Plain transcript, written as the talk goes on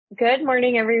Good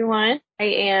morning, everyone. I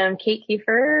am Kate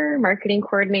Keefer, marketing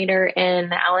coordinator in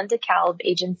the Allen DeKalb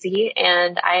agency,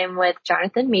 and I am with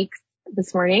Johnathan Meeks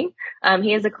this morning.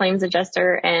 He is a claims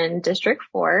adjuster in District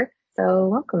 4. So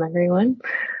welcome, everyone.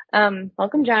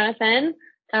 Welcome, Johnathan.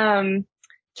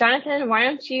 Johnathan, why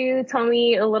don't you tell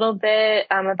me a little bit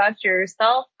about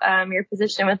yourself, your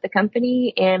position with the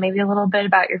company, and maybe a little bit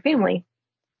about your family?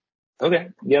 Okay.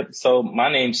 Yep. So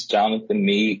my name's Johnathan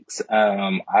Meeks.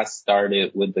 I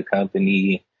started with the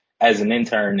company as an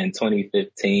intern in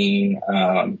 2015.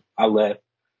 I left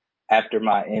after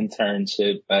my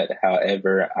internship, but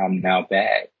however, I'm now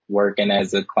back working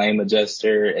as a claim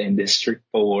adjuster in District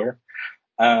 4.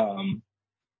 I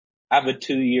have a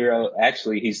 2-year-old,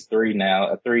 actually he's 3 now,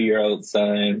 a 3-year-old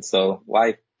son. So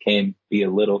life can be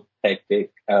a little hectic,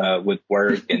 with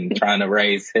work and trying to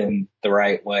raise him the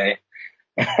right way.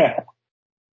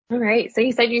 All right. So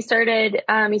you said you started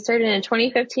in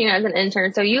 2015 as an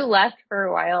intern. So you left for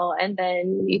a while and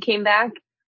then you came back?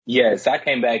 Yes, I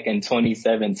came back in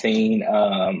 2017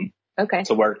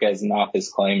 to work as an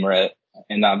office claim rep,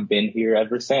 and I've been here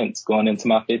ever since, going into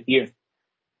my 5th year.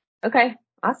 Okay.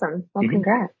 Awesome. Well,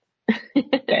 Congrats.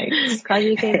 Thanks. Glad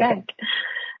you came back.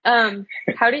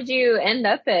 How did you end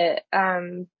up at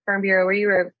Farm Bureau? Were you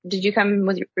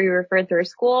referred through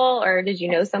school, or did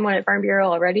you know someone at Farm Bureau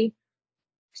already?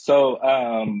 So,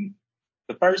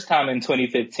 the first time in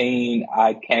 2015,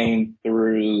 I came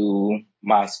through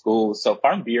my school. So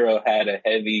Farm Bureau had a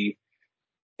heavy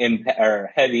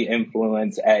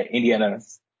influence at Indiana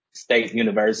State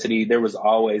University. There was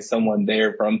always someone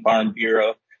there from Farm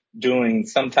Bureau doing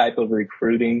some type of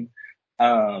recruiting.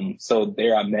 So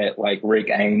there I met like Rick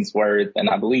Ainsworth, and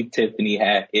I believe Tiffany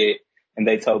had it, and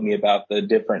they told me about the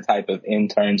different type of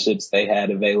internships they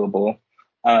had available.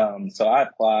 So I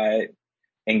applied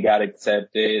and got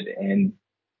accepted and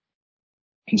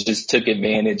just took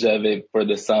advantage of it for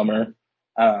the summer.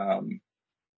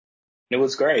 It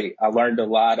was great. I learned a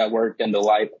lot. I worked in the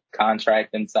life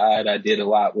contracting side. I did a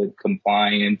lot with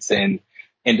compliance and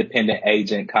independent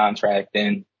agent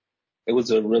contracting. It was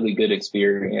a really good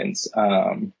experience.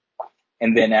 And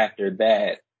then after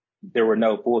that, there were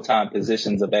no full-time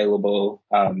positions available.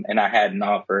 And I had an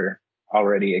offer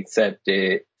already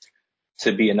accepted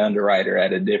to be an underwriter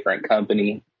at a different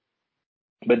company.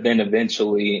 But then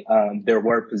eventually, there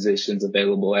were positions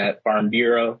available at Farm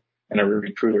Bureau, and a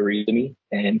recruiter reached me,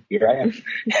 and here I am.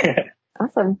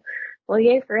 Awesome. Well,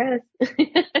 yay for us.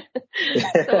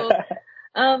 So,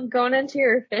 going into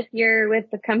your 5th year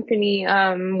with the company,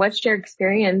 what's your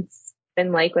experience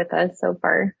been like with us so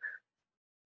far?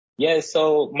 Yeah,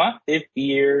 so my 5th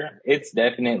year, it's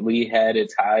definitely had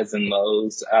its highs and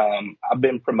lows. I've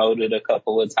been promoted a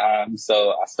couple of times.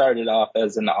 So I started off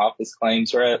as an office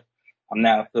claims rep. I'm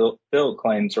now field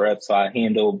claims rep, so I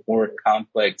handle more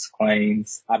complex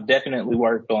claims. I've definitely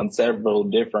worked on several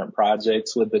different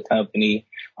projects with the company.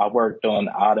 I worked on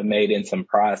automating some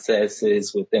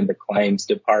processes within the claims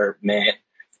department.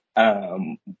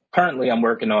 Currently, I'm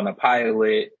working on a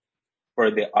pilot for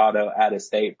the auto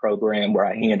out-of-state program where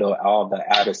I handle all the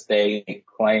out-of-state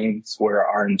claims where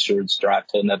our insureds drive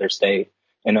to another state.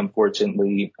 And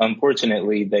unfortunately,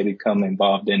 they become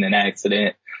involved in an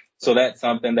accident. So that's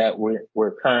something that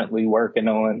we're currently working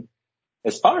on.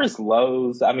 As far as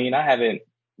lows, I mean, I haven't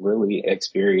really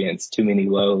experienced too many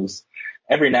lows.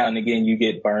 Every now and again, you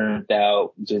get burned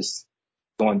out just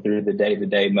going through the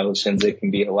day-to-day motions. It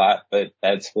can be a lot, but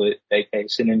that's what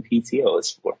vacation and PTO is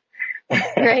for.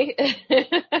 Right.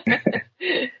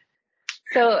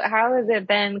 So how has it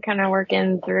been kind of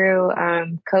working through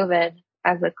COVID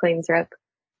as a claims rep?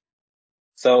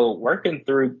 So working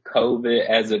through COVID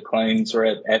as a claims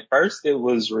rep, at first it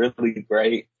was really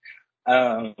great,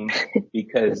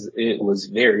 because it was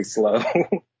very slow.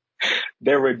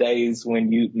 There were days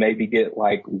when you maybe get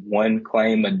like 1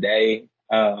 claim a day,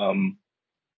 2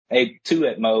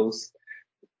 at most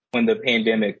when the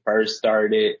pandemic first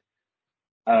started.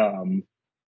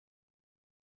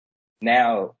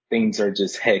 Now things are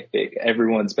just hectic.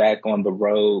 Everyone's back on the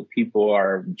road. People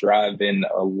are driving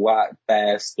a lot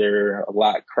faster, a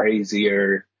lot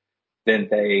crazier than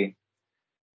they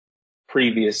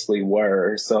previously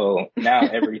were. So now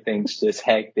everything's just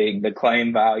hectic. The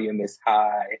claim volume is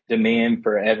high. Demand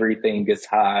for everything is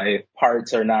high.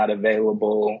 Parts are not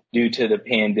available due to the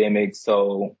pandemic.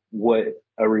 So what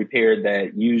a repair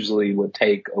that usually would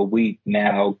take a week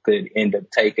now could end up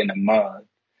taking a month.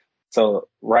 So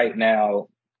right now,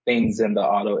 things in the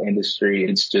auto industry,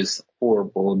 it's just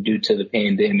horrible due to the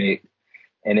pandemic,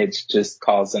 and it's just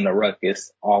causing a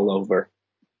ruckus all over.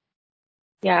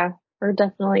 Yeah, we're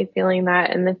definitely feeling that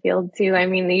in the field too. I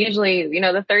mean, usually,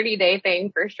 the 30-day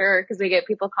thing for sure, because we get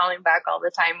people calling back all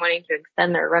the time wanting to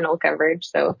extend their rental coverage.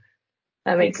 So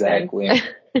that makes sense. Exactly.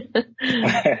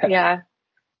 Yeah.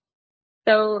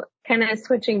 So kind of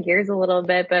switching gears a little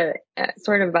bit, but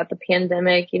sort of about the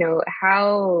pandemic,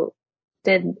 how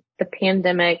did the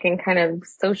pandemic and kind of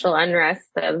social unrest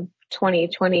of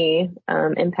 2020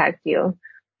 impact you?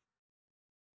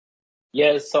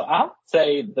 Yeah, so I'll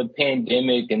say the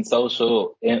pandemic and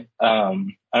social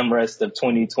unrest of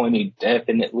 2020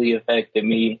 definitely affected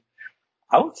me.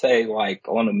 I would say like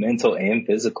on a mental and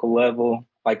physical level,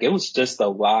 like it was just a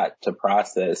lot to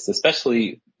process,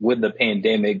 especially with the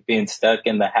pandemic, being stuck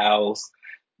in the house,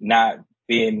 not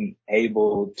being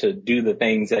able to do the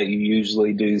things that you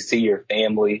usually do, see your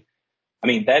family. I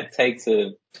mean, that takes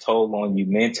a toll on you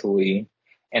mentally.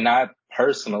 And I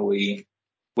personally,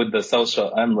 with the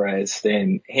social unrest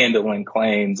and handling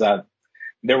claims,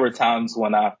 there were times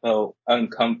when I felt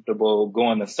uncomfortable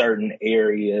going to certain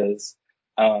areas,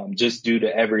 just due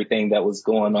to everything that was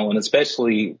going on.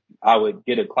 Especially, I would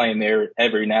get a claim there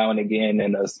every now and again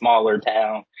in a smaller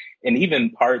town, and even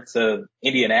parts of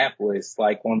Indianapolis,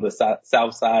 like on the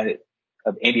south side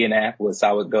of Indianapolis,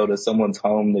 I would go to someone's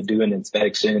home to do an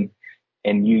inspection,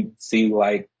 and you see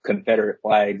like Confederate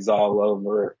flags all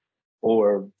over,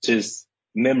 or just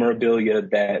memorabilia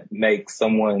that makes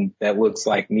someone that looks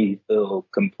like me feel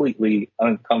completely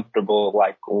uncomfortable.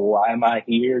 Like, why am I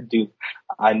here? Do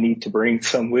I need to bring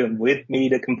someone with me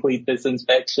to complete this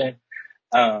inspection?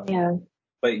 Yeah.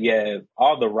 But yeah,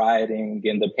 all the rioting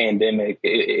and the pandemic,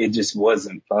 it just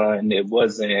wasn't fun. It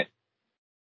wasn't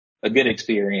a good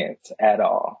experience at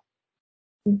all.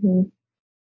 Hmm.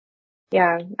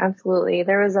 Yeah, absolutely.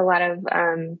 There was a lot of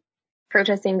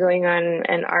protesting going on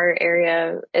in our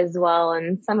area as well,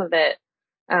 and some of it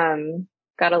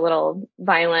got a little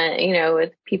violent,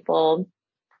 with people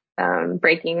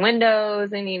breaking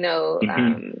windows and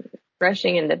Hmm.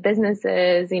 rushing into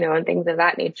businesses, and things of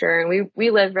that nature. And we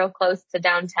live real close to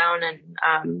downtown,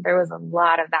 and there was a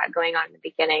lot of that going on in the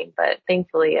beginning, but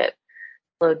thankfully it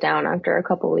slowed down after a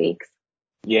couple weeks.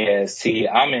 Yeah, see,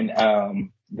 I'm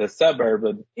in the suburb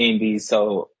of Indy,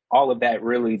 so all of that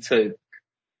really took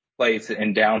place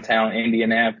in downtown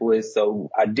Indianapolis. So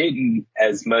I didn't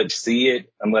as much see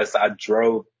it unless I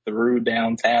drove through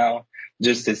downtown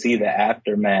just to see the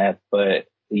aftermath. But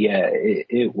yeah,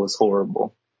 it was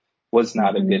horrible. Was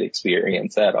not a Hmm. good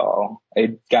experience at all.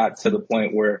 It got to the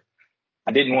point where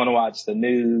I didn't want to watch the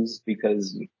news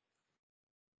because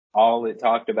all it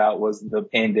talked about was the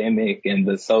pandemic and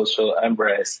the social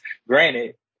unrest.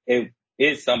 Granted, it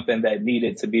is something that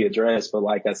needed to be addressed, but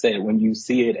like I said, when you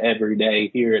see it every day,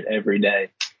 hear it every day,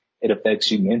 it affects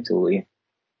you mentally.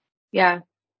 Yeah,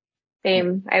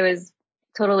 same. I was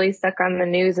totally stuck on the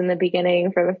news in the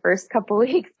beginning for the first couple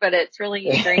weeks, but it's really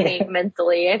draining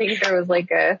mentally. I think there was like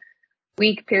a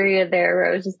week period there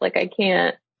where I was just like, I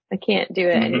can't do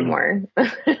it Hmm. anymore.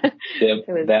 Yep, It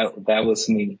was, that was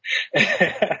me.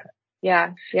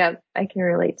 yeah, I can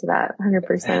relate to that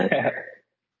 100%.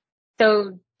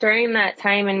 So during that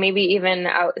time, and maybe even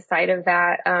outside of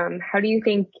that, how do you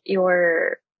think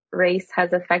your race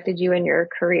has affected you in your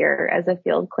career as a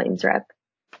field claims rep?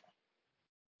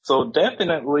 So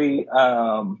definitely,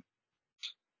 I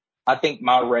think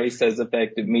my race has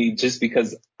affected me just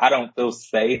because I don't feel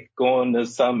safe going to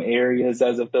some areas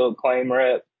as a field claim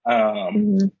rep.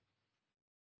 Hmm.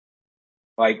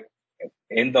 Like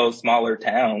in those smaller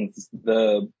towns,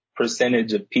 the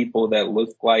percentage of people that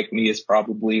look like me is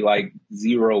probably like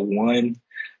 0.1.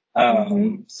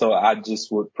 Hmm. So I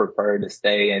just would prefer to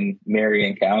stay in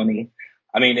Marion County.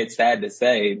 I mean, it's sad to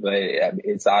say, but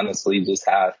it's honestly just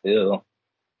how I feel.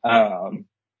 Um,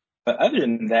 but other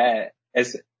than that,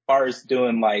 as far as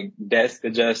doing like desk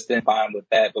adjusting, fine with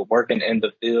that. But working in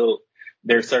the field,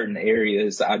 there are certain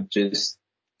areas I just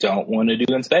don't want to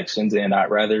do inspections in. I'd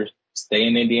rather stay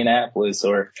in Indianapolis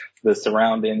or the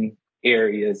surrounding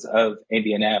areas of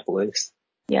Indianapolis.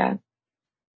 Yeah,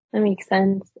 that makes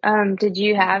sense. Did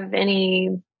you have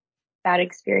any bad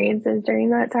experiences during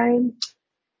that time?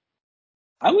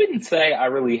 I wouldn't say I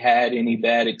really had any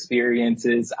bad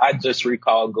experiences. I just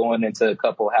recall going into a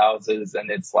couple houses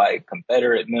and it's like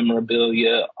Confederate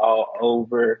memorabilia all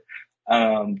over.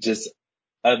 Just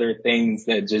other things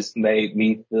that just made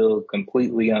me feel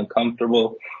completely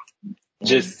uncomfortable. Yeah.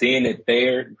 Just seeing it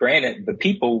there. Granted, the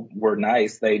people were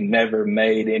nice. They never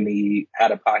made any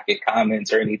out of pocket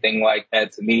comments or anything like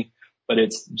that to me. But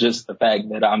it's just the fact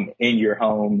that I'm in your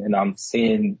home and I'm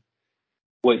seeing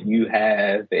what you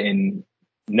have and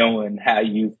knowing how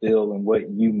you feel and what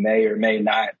you may or may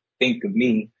not think of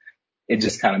me. It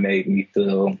just kind of made me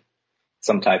feel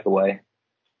some type of way.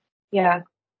 Yeah.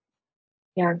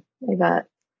 Yeah. I bet.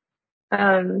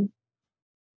 Um,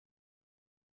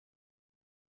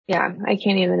 yeah, I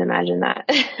can't even imagine that.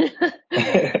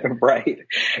 Right.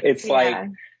 It's like, Yeah.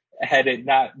 had it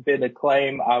not been a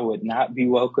claim, I would not be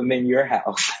welcome in your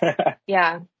house.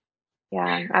 Yeah.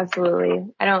 Yeah, absolutely.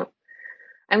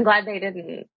 I'm glad they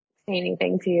didn't say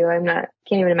anything to you. Can't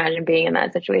even imagine being in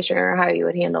that situation or how you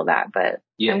would handle that, but I'm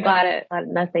Yeah. glad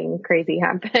nothing crazy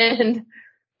happened.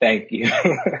 Thank you.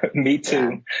 Me Yeah.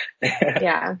 too.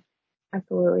 Yeah,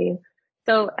 absolutely.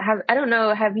 So I don't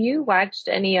know, have you watched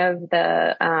any of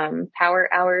the power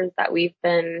hours that we've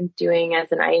been doing as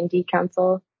an IND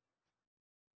council?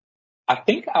 I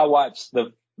think I watched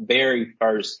the very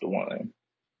first one.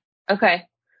 Okay.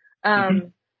 Hmm.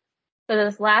 So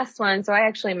this last one, so I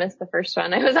actually missed the first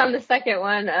one. I was on the second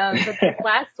one. But this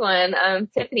last one,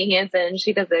 Tiffany Hansen,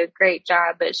 she does a great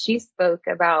job, but she spoke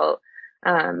about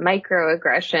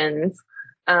microaggressions.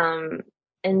 And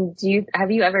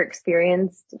have you ever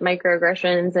experienced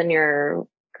microaggressions in your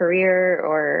career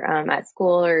or at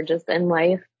school or just in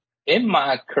life? In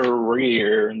my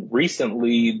career,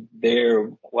 recently,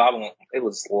 it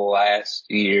was last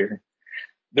year.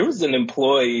 There was an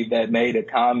employee that made a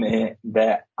comment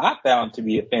that I found to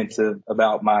be offensive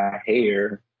about my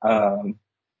hair. And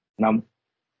I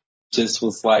just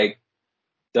was like,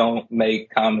 don't make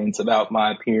comments about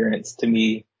my appearance to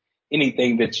me.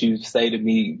 Anything that you say to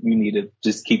me, you need to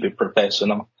just keep it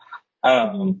professional.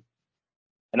 Mm-hmm.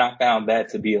 And I found that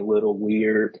to be a little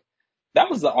weird. That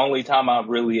was the only time I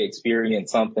really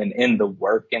experienced something in the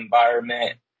work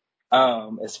environment.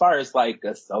 As far as like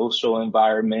a social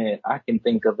environment, I can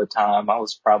think of a time I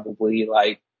was probably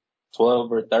like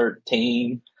 12 or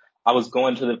 13. I was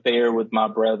going to the fair with my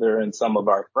brother and some of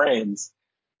our friends,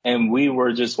 and we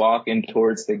were just walking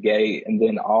towards the gate, and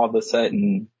then all of a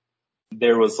sudden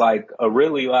there was like a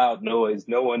really loud noise.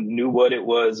 No one knew what it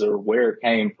was or where it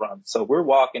came from. So we're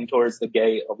walking towards the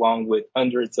gate along with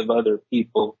hundreds of other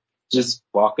people, just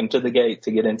walking to the gate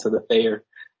to get into the fair.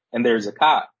 And there's a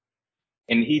cop,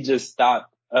 and he just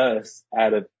stopped us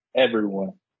out of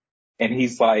everyone. And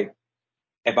he's like,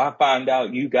 if I find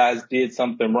out you guys did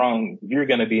something wrong, you're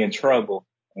going to be in trouble.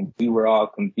 And we were all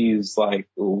confused, like,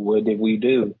 what did we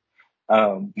do?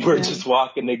 We're Yeah. just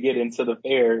walking to get into the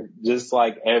fair, just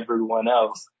like everyone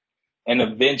else. And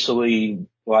eventually,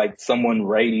 like, someone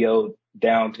radioed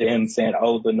down to him saying,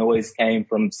 oh, the noise came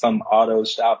from some auto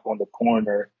shop on the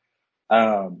corner.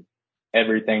 Um,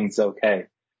 Everything's okay.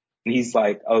 And he's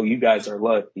like, oh, you guys are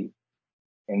lucky.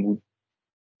 And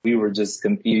we were just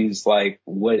confused, like,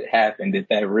 what happened? Did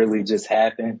that really just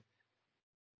happen?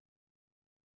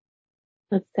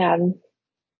 That's sad.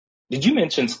 Did you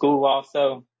mention school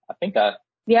also? I think I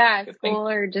Yeah, could think. school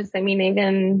or just, I mean,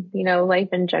 even, life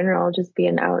in general, just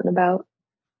being out and about.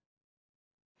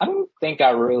 I don't think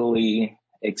I really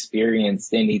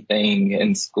experienced anything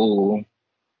in school.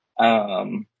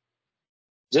 Um,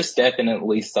 just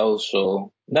definitely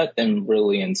social. Nothing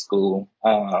really in school.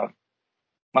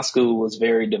 My school was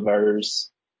very diverse.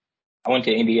 I went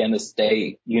to Indiana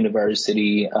State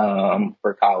University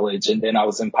for college, and then I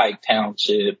was in Pike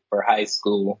Township for high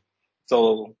school.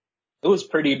 So it was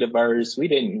pretty diverse. We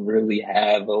didn't really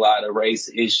have a lot of race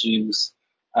issues.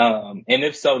 And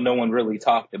if so, no one really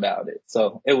talked about it.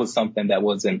 So it was something that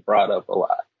wasn't brought up a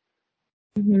lot.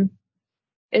 Hmm.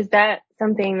 Is that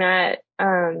something that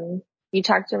you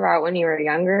talked about when you were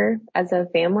younger as a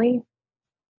family?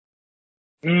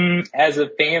 As a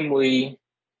family,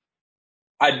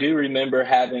 I do remember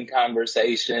having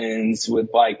conversations with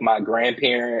like my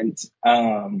grandparents,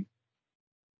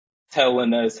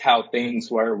 telling us how things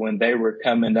were when they were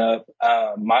coming up.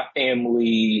 My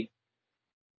family,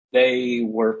 they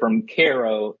were from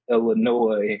Cairo,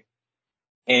 Illinois,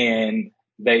 and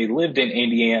they lived in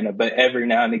Indiana, but every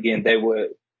now and again they would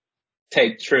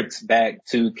take trips back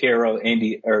to Cairo,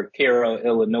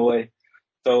 Illinois.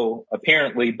 So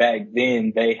apparently back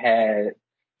then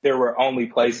there were only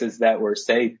places that were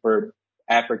safe for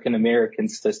African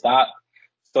Americans to stop.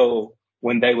 So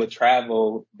when they would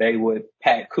travel, they would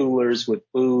pack coolers with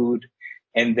food,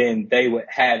 and then they would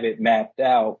have it mapped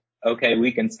out. Okay,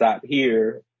 we can stop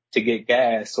here to get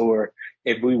gas, or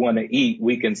if we want to eat,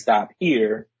 we can stop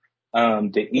here,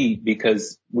 to eat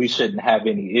because we shouldn't have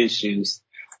any issues.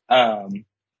 Um,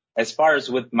 as far as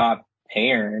with my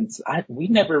parents, we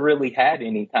never really had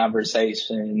any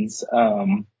conversations,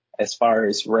 as far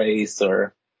as race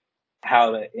or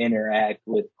how to interact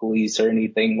with police or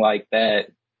anything like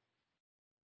that.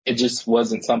 It just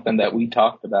wasn't something that we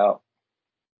talked about.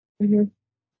 Hmm.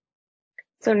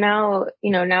 So now,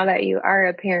 now that you are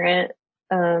a parent,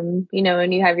 and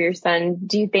you have your son,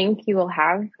 do you think you will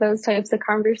have those types of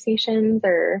conversations,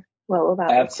 or what will that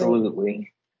look like?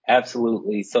 Absolutely.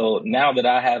 Absolutely. So now that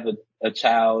I have a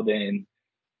child and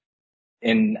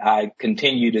I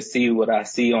continue to see what I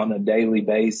see on a daily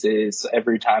basis,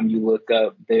 every time you look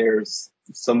up, there's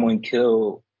someone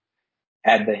killed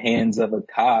at the hands of a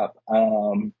cop.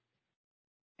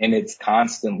 And it's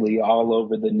constantly all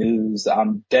over the news.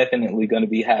 I'm definitely going to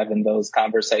be having those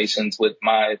conversations with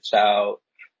my child.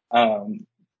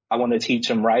 I want to teach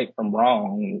him right from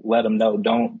wrong, let him know,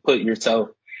 don't put yourself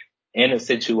in a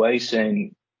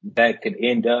situation that could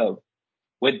end up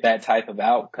with that type of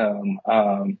outcome.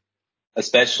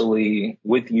 Especially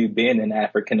with you being an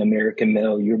African American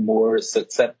male, you're more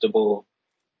susceptible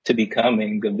to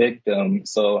becoming a victim.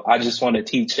 So I just want to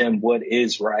teach him what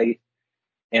is right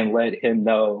and let him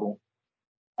know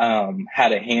how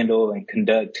to handle and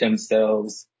conduct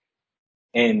himself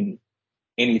in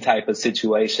any type of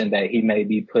situation that he may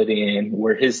be put in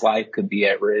where his life could be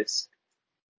at risk.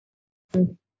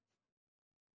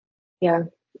 Yeah,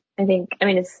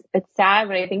 it's sad,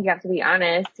 but I think you have to be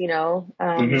honest,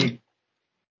 Mm-hmm.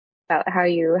 about how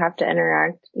you have to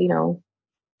interact,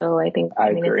 so I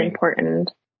it's agree.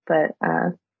 important, but,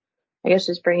 I guess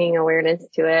just bringing awareness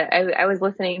to it. I was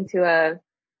listening to a,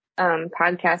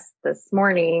 podcast this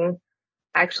morning,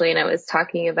 actually, and it was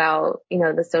talking about,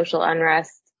 the social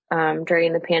unrest,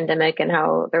 during the pandemic, and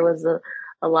how there was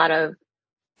a lot of,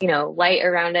 light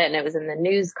around it, and it was in the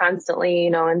news constantly,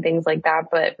 and things like that.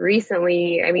 But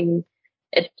recently,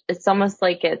 it's almost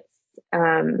like it's,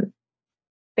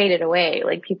 faded away.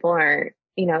 Like people aren't,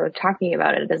 talking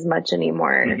about it as much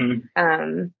anymore.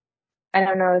 Mm-hmm. I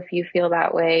don't know if you feel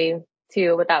that way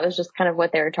too, but that was just kind of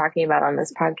what they were talking about on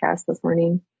this podcast this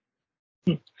morning.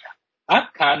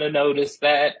 I've kind of noticed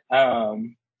that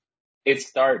it's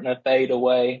starting to fade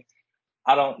away.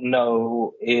 I don't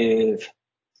know if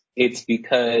it's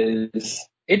because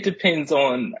it depends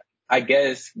on, I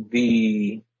guess,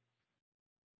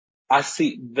 I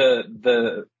see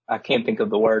I can't think of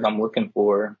the word I'm looking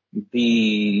for,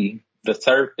 the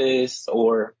surface,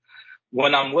 or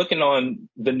when I'm looking on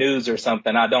the news or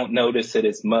something, I don't notice it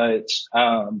as much.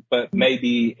 But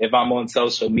maybe if I'm on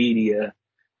social media,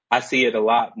 I see it a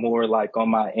lot more, like on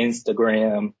my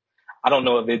Instagram. I don't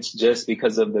know if it's just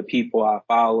because of the people I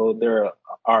follow. There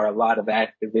are a lot of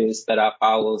activists that I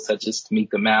follow, such as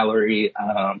Tamika Mallory,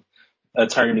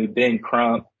 attorney Ben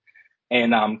Crump,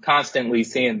 and I'm constantly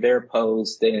seeing their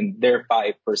posts and their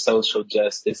fight for social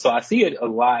justice. So I see it a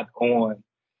lot on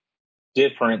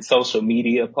different social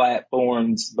media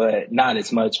platforms, but not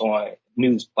as much on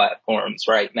news platforms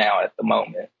right now at the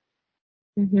moment.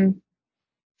 Mm-hmm.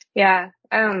 Yeah.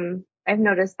 I've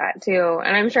noticed that too.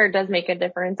 And I'm sure it does make a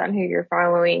difference on who you're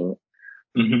following,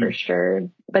 for Mm-hmm. sure.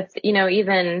 But,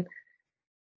 even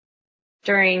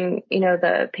during,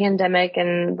 the pandemic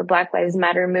and the Black Lives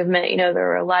Matter movement, there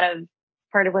were a lot of,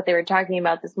 part of what they were talking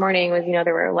about this morning was,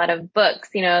 there were a lot of books,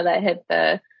 that hit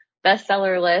the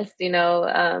bestseller list,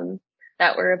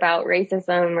 that were about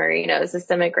racism or,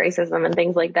 systemic racism and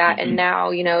things like that. Mm-hmm. And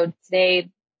now, today,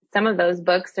 some of those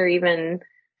books are even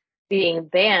being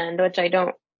banned, which I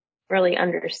don't really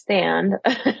understand.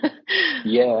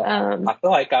 Yeah, I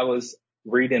feel like I was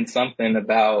reading something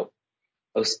about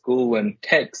a school in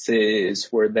Texas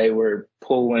where they were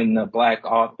pulling the Black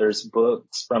authors'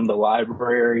 books from the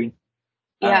library.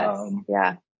 Yes.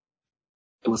 Yeah.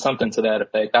 It was something to that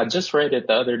effect. I just read it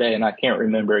the other day and I can't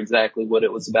remember exactly what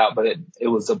it was about, but it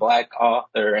was a Black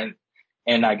author,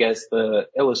 and I guess the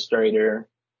illustrator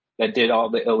that did all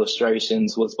the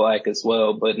illustrations was Black as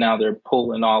well, but now they're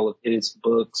pulling all of his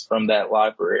books from that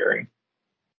library.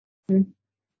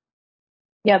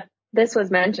 Yep. This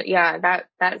was mentioned. Yeah.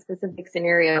 That specific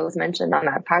scenario was mentioned on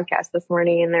that podcast this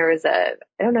morning. And there was I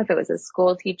don't know if it was a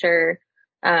school teacher,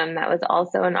 that was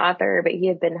also an author, but he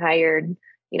had been hired,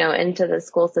 into the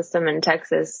school system in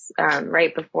Texas,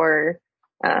 right before,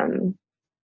 the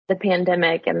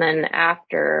pandemic. And then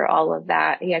after all of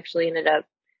that, he actually ended up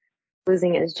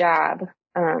losing his job,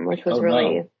 which was Oh no.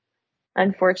 really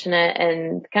unfortunate.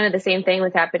 And kind of the same thing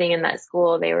was happening in that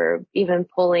school. They were even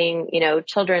pulling,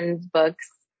 children's books,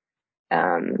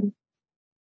 um,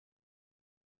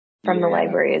 from the Yeah,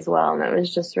 library as well. And it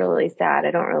was just really sad.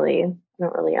 I don't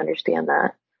really understand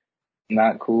that.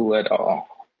 not cool at all.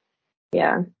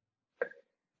 Yeah.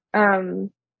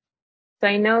 Um, so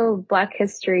I know Black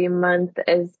History Month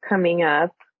is coming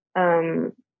up.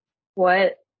 Um,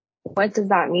 what, what does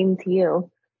that mean to you?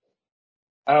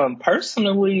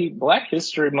 Personally, Black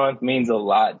History Month means a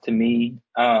lot to me.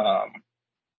 I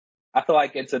feel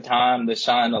like it's a time to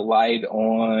shine a light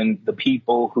on the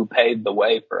people who paved the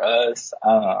way for us.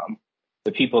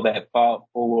 the people that fought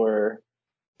for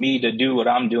me to do what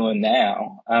I'm doing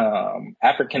now.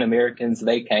 African Americans,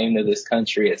 they came to this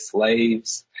country as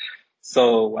slaves.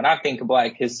 So when I think of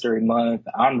Black History Month,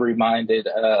 I'm reminded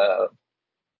of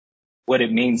what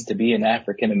it means to be an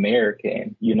African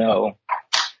American. You know,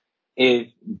 if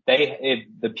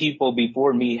the people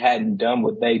before me hadn't done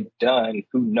what they've done,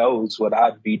 who knows what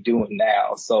I'd be doing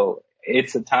now. So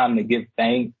it's a time to give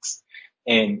thanks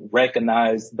and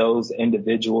recognize those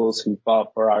individuals who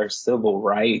fought for our civil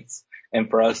rights and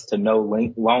for us to no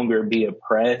longer be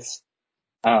oppressed.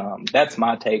 That's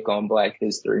my take on Black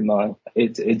History Month.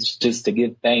 It's just to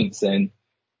give thanks and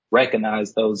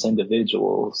recognize those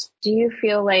individuals. Do you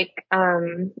feel like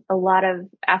a lot of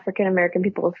African American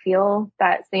people feel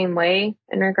that same way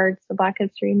in regards to Black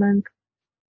History Month?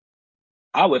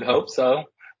 I would hope so.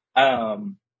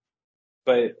 But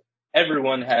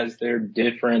everyone has their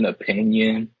different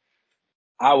opinion.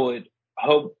 I would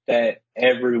hope that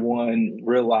everyone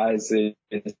realizes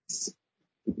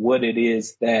what it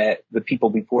is that the people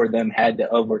before them had to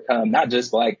overcome, not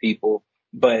just Black people,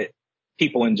 but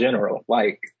people in general.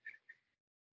 Like,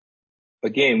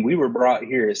 again, we were brought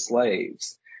here as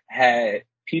slaves. Had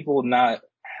people not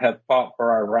have fought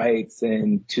for our rights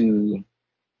and to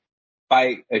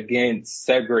fight against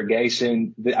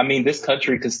segregation, I mean, this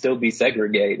country could still be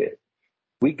segregated.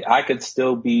 I could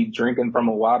still be drinking from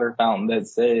a water fountain that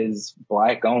says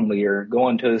Black only, or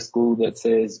going to a school that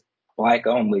says Black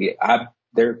only.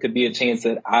 There could be a chance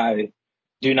that I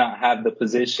do not have the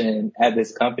position at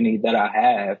this company that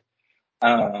I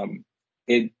have.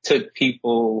 It took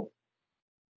people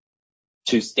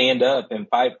to stand up and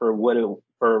fight for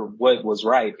what was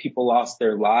right. People lost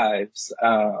their lives,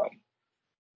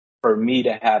 for me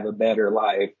to have a better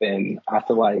life. And I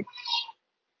feel like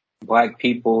Black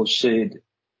people should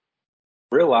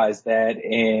realize that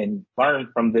and learn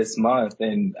from this month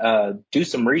and do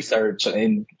some research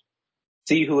and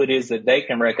see who it is that they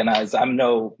can recognize. I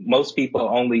know most people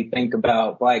only think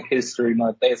about Black History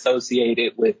Month. They associate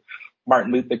it with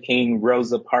Martin Luther King,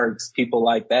 Rosa Parks, people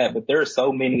like that. But there are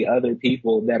so many other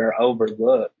people that are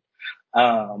overlooked.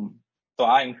 So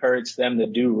I encourage them to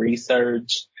do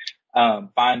research,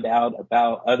 find out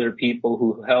about other people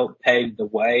who helped pave the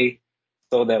way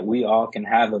so that we all can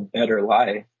have a better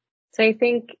life. So I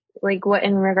think like what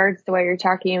in regards to what you're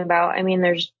talking about, I mean,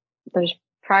 there's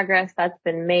progress that's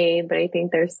been made, but I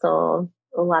think there's still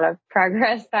a lot of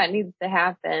progress that needs to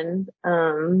happen.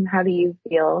 How do you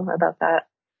feel about that?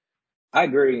 I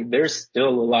agree. There's still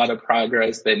a lot of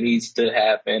progress that needs to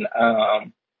happen.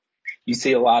 You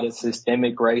see a lot of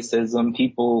systemic racism.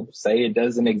 People say it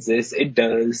doesn't exist. It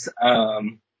does.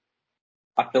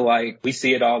 I feel like we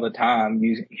see it all the time.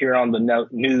 You hear on the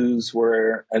news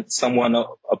where someone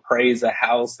appraise a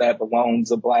house that belongs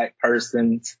to a Black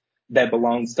person,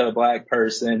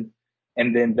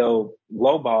 and then they'll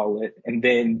lowball it, and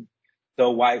then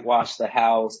they'll whitewash the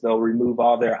house. They'll remove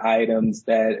all their items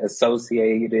that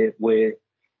associate it with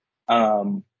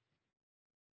them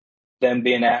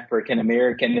being African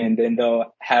American, and then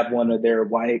they'll have one of their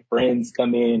white friends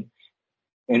come in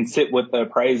and sit with the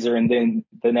appraiser, and then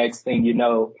the next thing you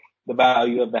know, the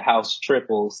value of the house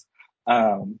triples.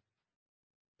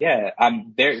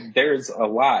 There's a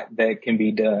lot that can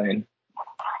be done,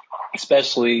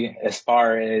 especially as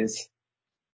far as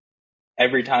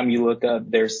every time you look up,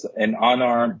 there's an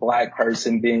unarmed Black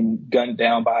person being gunned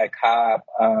down by a cop.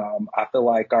 I feel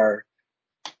like our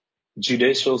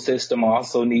judicial system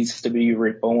also needs to be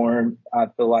reformed. I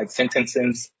feel like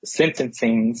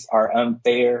sentencings are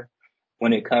unfair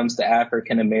when it comes to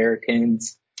African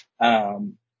Americans.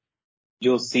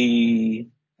 You'll see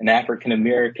an African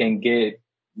American get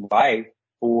life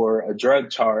for a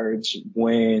drug charge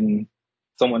when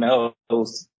someone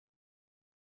else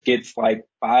gets like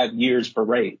 5 years for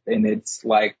rape. And it's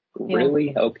like,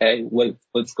 really? Okay,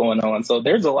 what's going on? So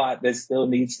there's a lot that still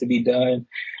needs to be done.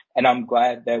 And I'm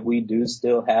glad that we do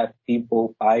still have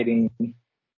people fighting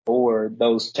for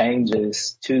those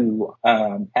changes to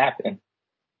happen.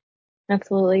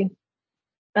 Absolutely.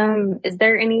 Is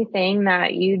there anything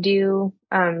that you do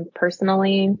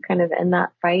personally kind of in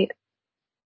that fight?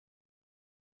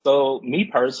 So me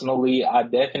personally, I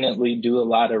definitely do a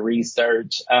lot of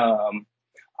research.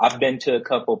 I've been to a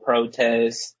couple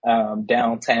protests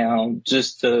downtown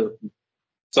so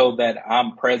that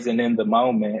I'm present in the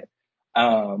moment.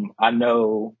 I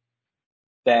know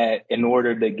that in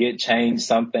order to get change,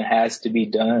 something has to be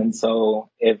done.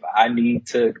 So if I need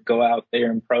to go out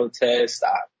there and protest,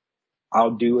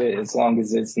 I'll do it as long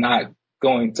as it's not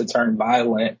going to turn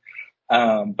violent.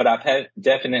 But I've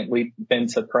definitely been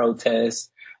to protests.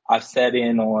 I've sat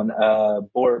in on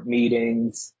board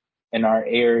meetings in our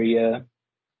area.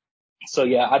 So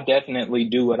yeah, I definitely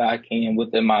do what I can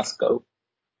within my scope.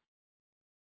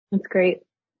 That's great.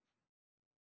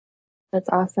 That's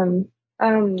awesome.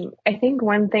 I think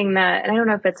one thing that, and I don't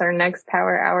know if it's our next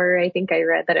power hour, I think I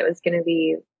read that it was going to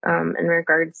be, in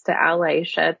regards to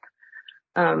allyship.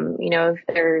 If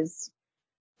there's,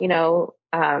 you know,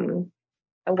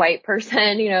 a white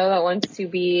person, that wants to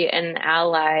be an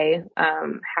ally,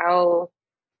 how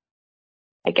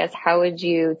would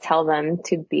you tell them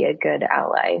to be a good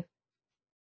ally?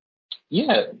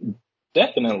 Yeah,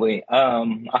 definitely.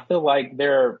 I feel like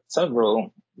there are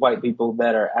several white people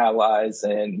that are allies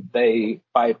and they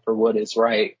fight for what is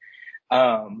right.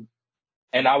 Um,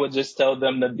 and I would just tell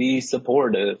them to be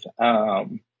supportive,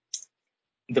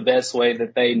 the best way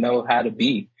that they know how to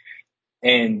be.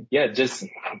 And yeah, just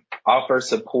offer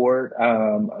support,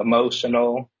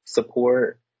 emotional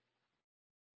support.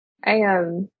 I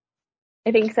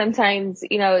think sometimes,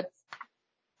 it's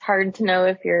hard to know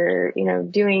if you're,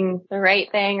 doing the right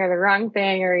thing or the wrong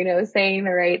thing or, saying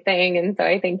the right thing. And so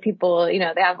I think people, they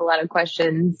have a lot of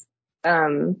questions,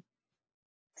 surrounding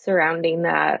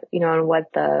that, and what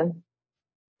the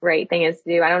right thing is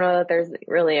to do. I don't know that there's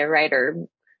really a right or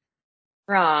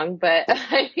wrong, but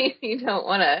I mean, you don't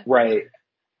want to. Right.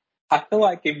 I feel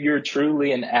like if you're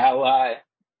truly an ally,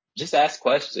 just ask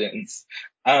questions.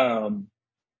 Um,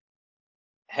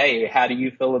 hey, how do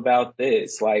you feel about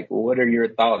this? Like, what are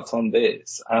your thoughts on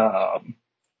this? I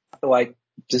feel like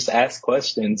just ask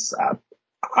questions.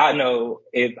 I know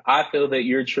if I feel that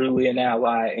you're truly an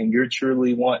ally and you're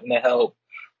truly wanting to help,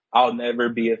 I'll never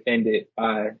be offended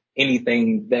by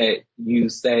anything that you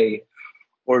say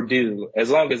or do, as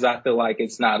long as I feel like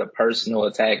it's not a personal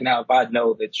attack. Now, if I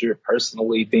know that you're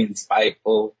personally being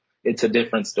spiteful, it's a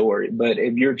different story. But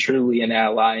if you're truly an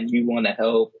ally and you want to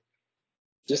help,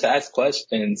 just ask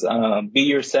questions, be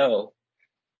yourself,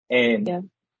 and Yeah.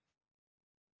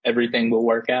 everything will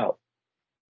work out.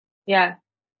 Yeah.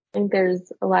 I think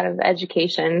there's a lot of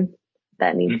education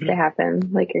that needs to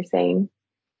happen, like you're saying.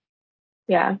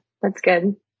 Yeah, that's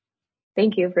good.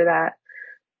 Thank you for that.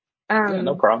 Yeah,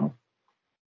 no problem.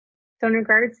 So in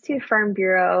regards to Farm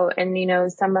Bureau and,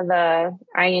 some of the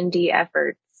I&D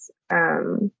efforts,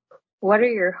 what are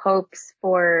your hopes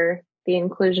for the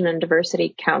Inclusion and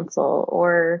Diversity Council,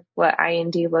 or what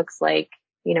I&D looks like,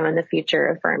 in the future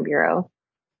of Farm Bureau?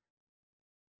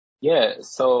 Yeah,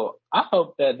 so I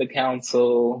hope that the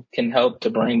council can help to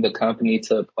bring the company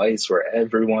to a place where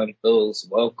everyone feels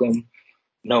welcome,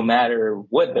 no matter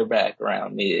what their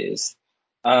background is.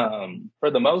 For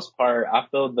the most part, I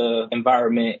feel the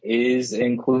environment is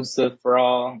inclusive for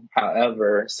all.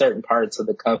 However, certain parts of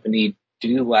the company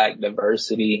do lack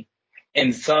diversity.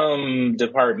 In some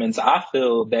departments, I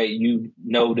feel that you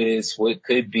notice what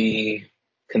could be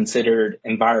considered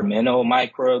environmental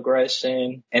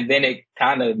microaggression. And then it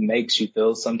kind of makes you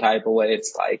feel some type of way.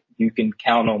 It's like you can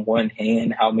count on one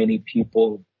hand how many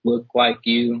people look like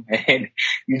you, and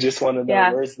you just want to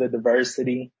know where's the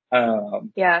diversity.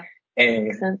 Yeah.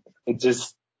 And it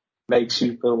just makes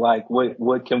you feel like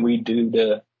what can we do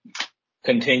to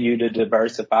continue to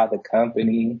diversify the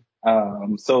company,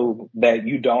 so that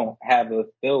you don't have a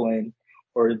feeling,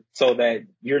 or so that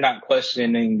you're not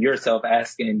questioning yourself,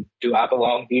 asking, do I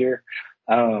belong here?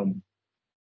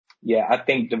 Yeah, I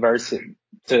think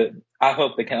I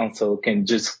hope the council can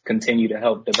just continue to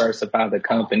help diversify the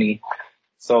company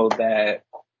so that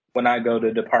when I go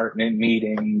to department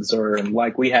meetings, or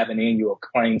like we have an annual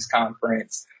claims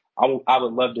conference, I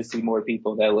would love to see more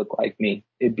people that look like me.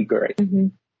 It'd be great. Mm-hmm.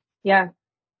 Yeah,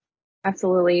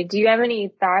 absolutely. Do you have any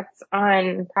thoughts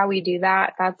on how we do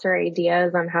that? Thoughts or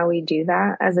ideas on how we do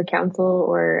that as a council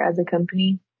or as a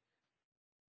company?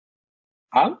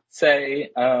 I would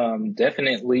say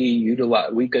definitely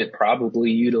we could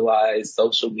probably utilize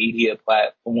social media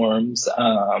platforms,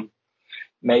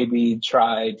 maybe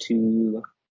try to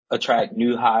attract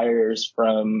new hires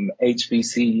from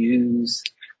HBCUs.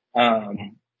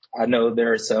 I know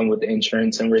there are some with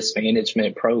insurance and risk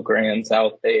management programs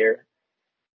out there,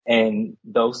 and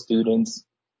those students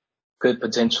could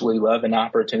potentially love an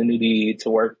opportunity to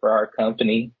work for our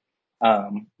company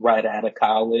right out of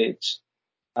college.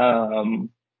 Um,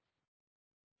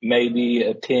 Maybe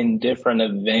attend different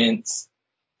events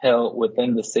held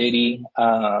within the city,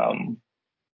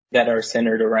 that are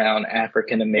centered around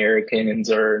African Americans,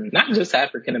 or not just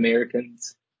African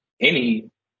Americans,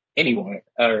 anyone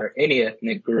or any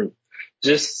ethnic group,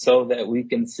 just so that we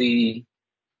can see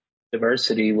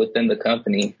diversity within the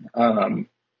company,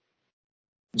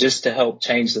 just to help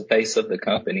change the face of the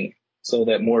company so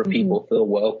that more people feel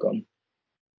welcome.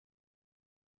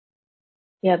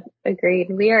 Yep, agreed.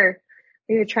 We are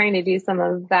trying to do some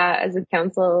of that as a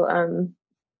council,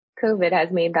 COVID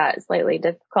has made that slightly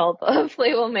difficult.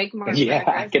 Hopefully we'll make more Yeah, I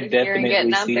progress can this year and definitely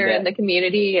getting out see there in that. the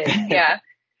community and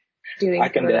doing I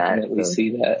can some of that. definitely So see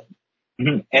that.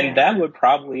 Mhm. And yeah. that would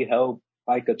probably help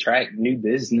like attract new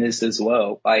business as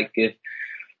well. Like if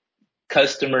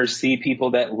customers see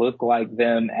people that look like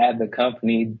them at the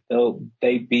company,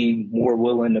 they'd be more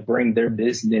willing to bring their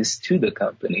business to the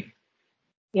company.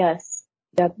 Yes.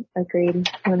 Yep. Agreed.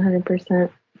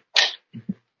 100%.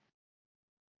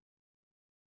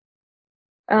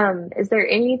 Is there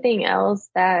anything else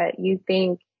that you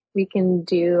think we can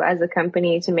do as a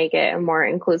company to make it a more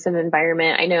inclusive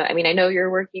environment? I know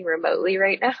you're working remotely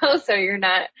right now, so you're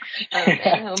not in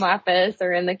home office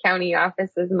or in the county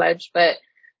office as much, but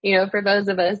for those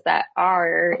of us that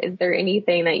are, is there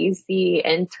anything that you see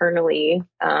internally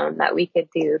that we could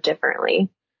do differently?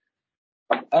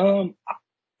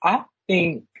 I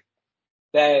think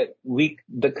that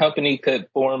the company could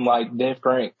form like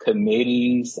different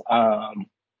committees.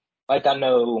 Like I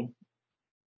know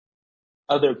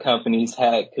other companies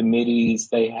had committees.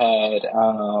 They had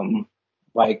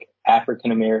like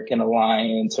African American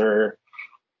Alliance, or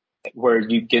where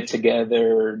you get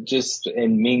together just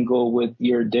and mingle with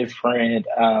your different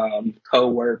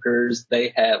co-workers.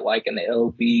 They had like an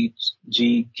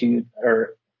LBGQ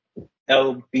or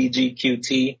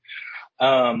LBGQT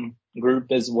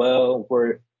group as well,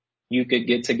 where you could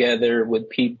get together with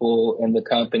people in the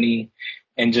company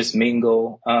and just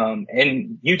mingle.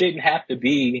 And you didn't have to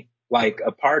be like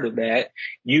a part of that.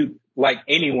 Like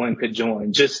anyone could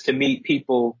join just to meet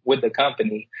people with the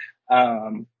company.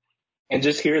 And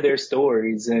just hear their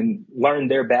stories and learn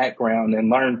their background and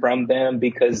learn from them,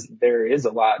 because there is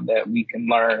a lot that we can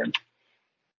learn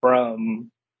from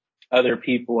other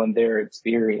people and their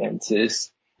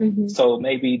experiences. Mm-hmm. So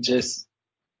maybe just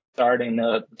starting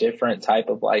a different type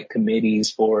of like committees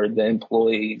for the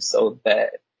employees so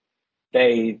that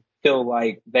they feel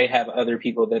like they have other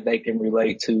people that they can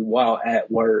relate to while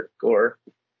at work or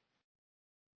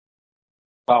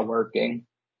while working.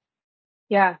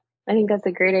 Yeah, I think that's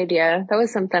a great idea. That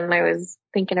was something I was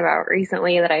thinking about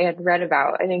recently that I had read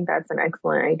about. I think that's an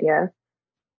excellent idea.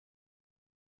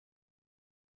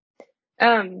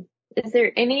 Is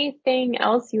there anything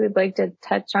else you would like to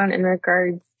touch on in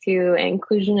regards to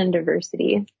inclusion and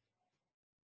diversity?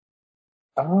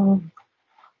 Um,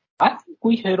 I think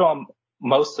we hit on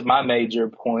most of my major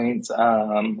points.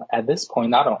 At this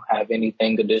point, I don't have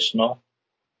anything additional.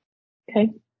 Okay.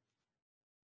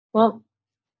 Well,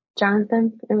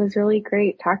 Johnathan, it was really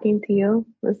great talking to you.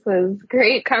 This was a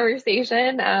great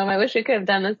conversation. I wish we could have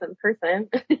done this in person.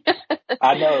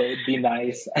 I know it'd be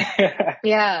nice.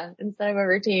 Yeah, instead of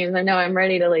over Teams. I know I'm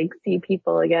ready to like see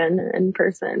people again in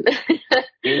person.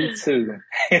 Me too.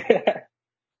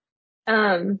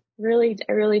 I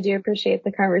really do appreciate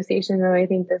the conversation though. I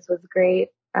think this was great.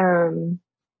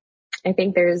 I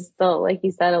think there's still, like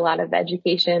you said, a lot of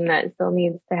education that still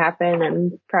needs to happen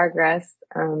and progress,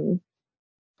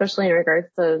 especially in regards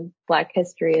to Black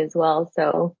history as well.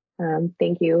 So,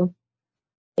 thank you.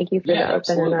 Thank you for Yeah, the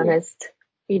open and absolutely. honest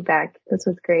feedback. This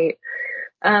was great.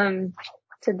 To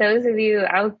those of you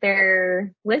out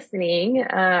there listening,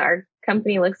 our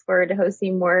company looks forward to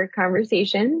hosting more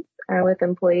conversations with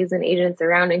employees and agents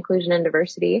around inclusion and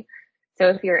diversity. So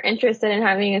if you're interested in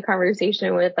having a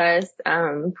conversation with us,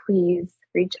 please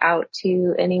reach out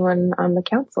to anyone on the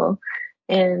council.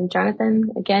 And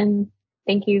Johnathan, again,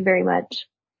 thank you very much.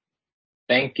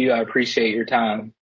 Thank you. I appreciate your time.